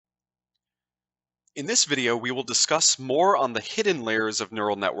In this video, we will discuss more on the hidden layers of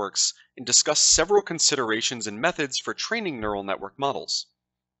neural networks and discuss several considerations and methods for training neural network models.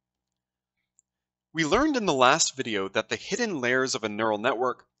 We learned in the last video that the hidden layers of a neural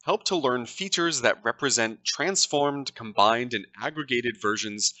network help to learn features that represent transformed, combined, and aggregated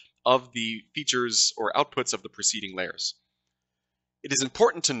versions of the features or outputs of the preceding layers. It is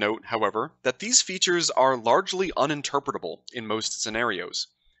important to note, however, that these features are largely uninterpretable in most scenarios.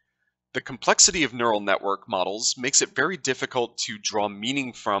 The complexity of neural network models makes it very difficult to draw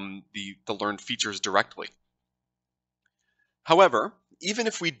meaning from the learned features directly. However, even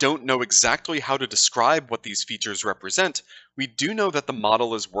if we don't know exactly how to describe what these features represent, we do know that the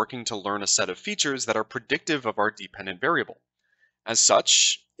model is working to learn a set of features that are predictive of our dependent variable. As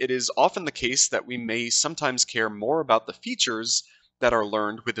such, it is often the case that we may sometimes care more about the features that are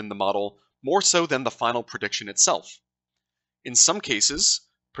learned within the model more so than the final prediction itself. In some cases,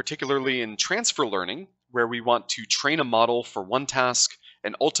 particularly in transfer learning, where we want to train a model for one task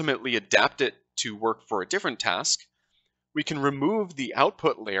and ultimately adapt it to work for a different task, we can remove the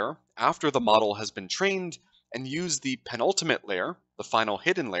output layer after the model has been trained and use the penultimate layer, the final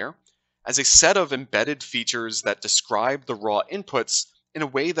hidden layer, as a set of embedded features that describe the raw inputs in a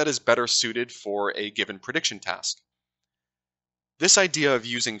way that is better suited for a given prediction task. This idea of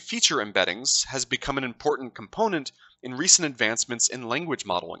using feature embeddings has become an important component in recent advancements in language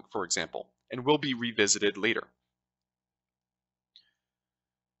modeling, for example, and will be revisited later.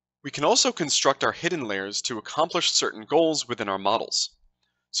 We can also construct our hidden layers to accomplish certain goals within our models.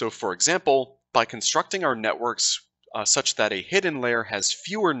 So, for example, by constructing our networks such that a hidden layer has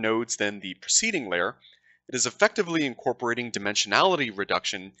fewer nodes than the preceding layer, it is effectively incorporating dimensionality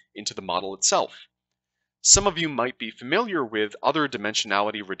reduction into the model itself. Some of you might be familiar with other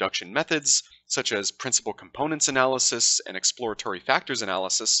dimensionality reduction methods, such as principal components analysis and exploratory factors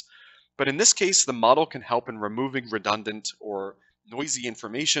analysis, but in this case, the model can help in removing redundant or noisy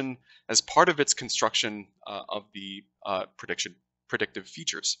information as part of its construction of the predictive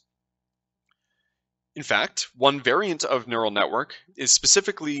features. In fact, one variant of neural network is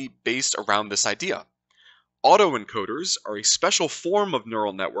specifically based around this idea. Autoencoders are a special form of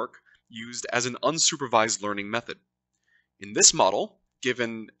neural network used as an unsupervised learning method. In this model,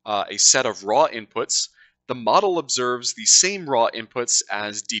 given a set of raw inputs, the model observes the same raw inputs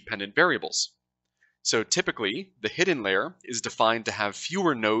as dependent variables. So typically, the hidden layer is defined to have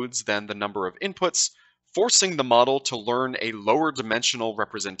fewer nodes than the number of inputs, forcing the model to learn a lower dimensional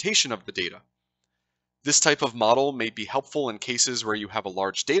representation of the data. This type of model may be helpful in cases where you have a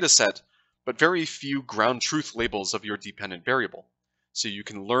large data set, but very few ground truth labels of your dependent variable. So you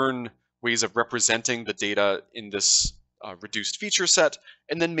can learn ways of representing the data in this reduced feature set,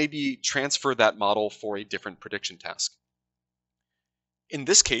 and then maybe transfer that model for a different prediction task. In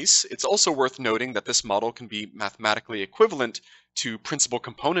this case, it's also worth noting that this model can be mathematically equivalent to principal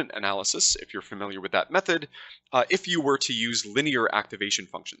component analysis, if you're familiar with that method, if you were to use linear activation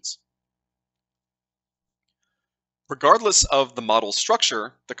functions. Regardless of the model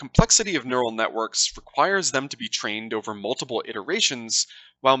structure, the complexity of neural networks requires them to be trained over multiple iterations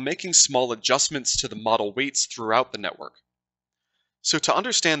while making small adjustments to the model weights throughout the network. So to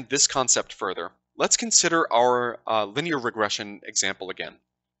understand this concept further, let's consider our linear regression example again.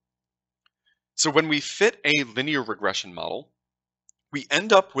 So when we fit a linear regression model, we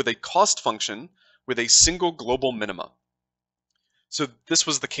end up with a cost function with a single global minima. So this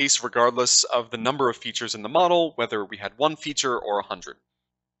was the case regardless of the number of features in the model, whether we had one feature or 100.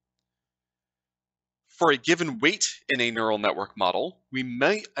 For a given weight in a neural network model, we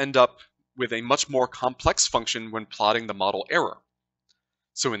may end up with a much more complex function when plotting the model error.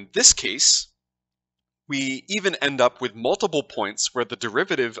 So in this case, we even end up with multiple points where the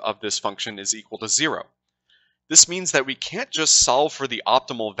derivative of this function is equal to 0. This means that we can't just solve for the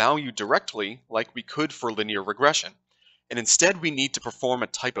optimal value directly like we could for linear regression. And instead we need to perform a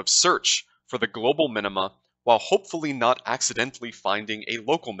type of search for the global minima while hopefully not accidentally finding a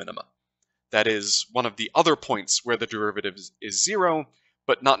local minima. That is, one of the other points where the derivative is 0,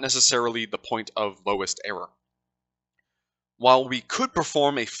 but not necessarily the point of lowest error. While we could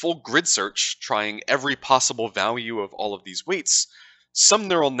perform a full grid search, trying every possible value of all of these weights, some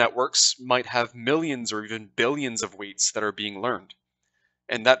neural networks might have millions or even billions of weights that are being learned.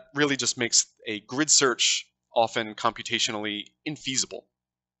 And that really just makes a grid search often computationally infeasible.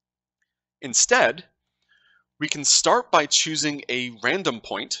 Instead, we can start by choosing a random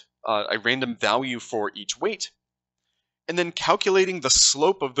point, a random value for each weight, and then calculating the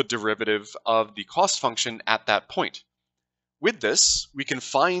slope of the derivative of the cost function at that point. With this, we can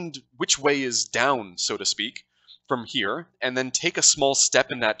find which way is down, so to speak, from here, and then take a small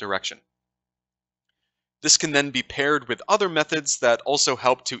step in that direction. This can then be paired with other methods that also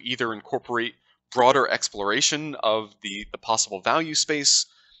help to either incorporate broader exploration of the possible value space,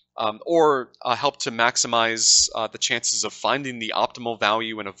 or help to maximize the chances of finding the optimal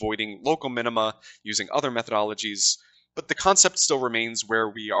value and avoiding local minima using other methodologies. But the concept still remains where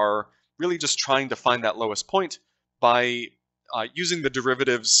we are really just trying to find that lowest point by using the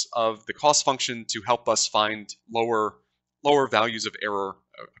derivatives of the cost function to help us find lower values of error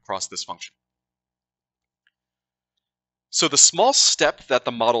across this function. So the small step that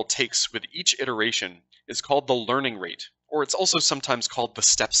the model takes with each iteration is called the learning rate, or it's also sometimes called the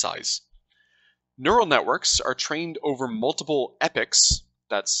step size. Neural networks are trained over multiple epochs.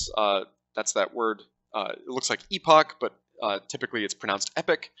 That's that word. It looks like epoch, but typically it's pronounced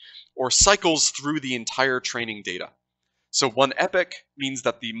epoch, or cycles through the entire training data. So one epoch means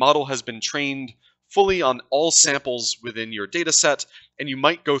that the model has been trained fully on all samples within your data set, and you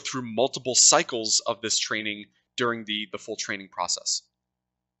might go through multiple cycles of this training during the full training process.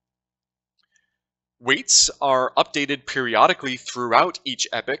 Weights are updated periodically throughout each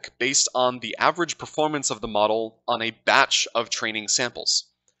epoch based on the average performance of the model on a batch of training samples.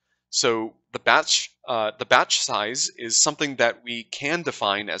 So the batch size is something that we can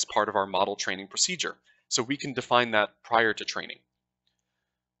define as part of our model training procedure. So we can define that prior to training.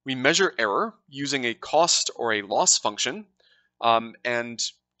 We measure error using a cost or a loss function, and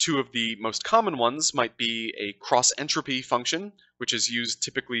two of the most common ones might be a cross-entropy function, which is used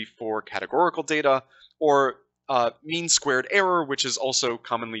typically for categorical data, or mean squared error, which is also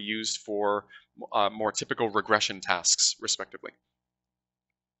commonly used for more typical regression tasks, respectively.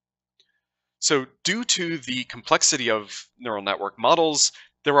 So due to the complexity of neural network models,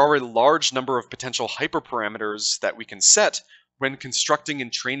 there are a large number of potential hyperparameters that we can set when constructing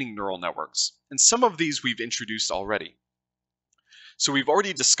and training neural networks, and some of these we've introduced already. So we've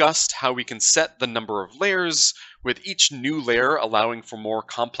already discussed how we can set the number of layers, with each new layer allowing for more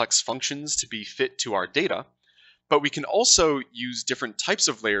complex functions to be fit to our data, but we can also use different types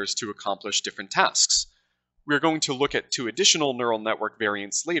of layers to accomplish different tasks. We're going to look at two additional neural network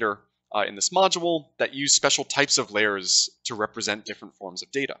variants later in this module that use special types of layers to represent different forms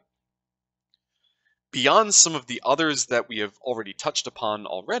of data. Beyond some of the others that we have already touched upon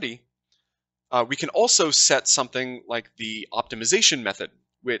already, we can also set something like the optimization method,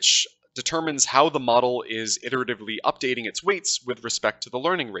 which determines how the model is iteratively updating its weights with respect to the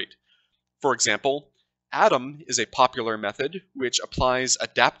learning rate. For example, ADAM is a popular method which applies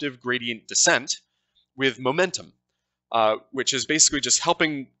adaptive gradient descent with momentum, which is basically just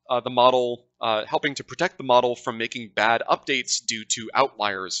helping helping to protect the model from making bad updates due to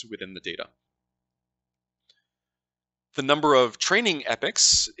outliers within the data. The number of training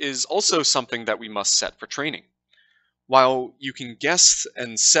epochs is also something that we must set for training. While you can guess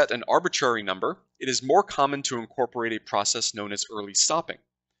and set an arbitrary number, it is more common to incorporate a process known as early stopping.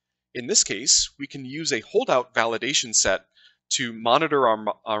 In this case, we can use a holdout validation set to monitor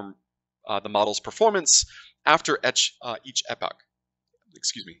the model's performance after each epoch.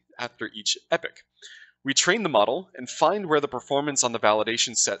 After each epoch. We train the model and find where the performance on the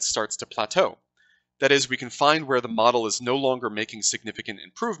validation set starts to plateau. That is, we can find where the model is no longer making significant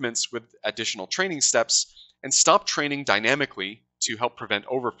improvements with additional training steps and stop training dynamically to help prevent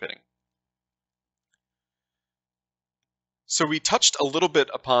overfitting. So we touched a little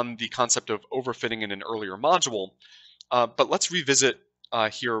bit upon the concept of overfitting in an earlier module, but let's revisit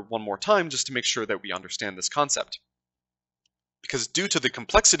here one more time just to make sure that we understand this concept. Because due to the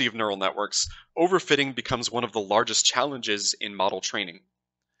complexity of neural networks, overfitting becomes one of the largest challenges in model training.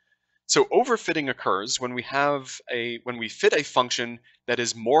 So overfitting occurs when we fit a function that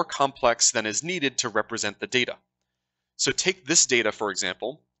is more complex than is needed to represent the data. So take this data, for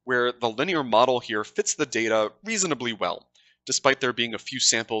example, where the linear model here fits the data reasonably well, despite there being a few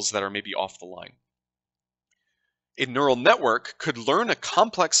samples that are maybe off the line. A neural network could learn a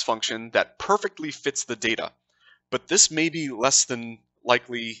complex function that perfectly fits the data, but this may be less than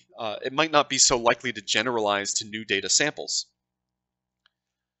likely, it might not be so likely to generalize to new data samples.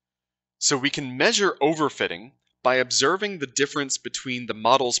 So we can measure overfitting by observing the difference between the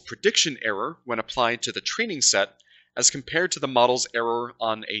model's prediction error when applied to the training set as compared to the model's error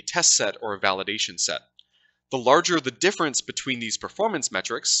on a test set or a validation set. The larger the difference between these performance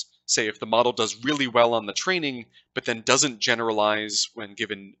metrics, say if the model does really well on the training but then doesn't generalize when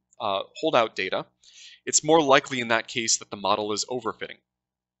given holdout data, it's more likely in that case that the model is overfitting.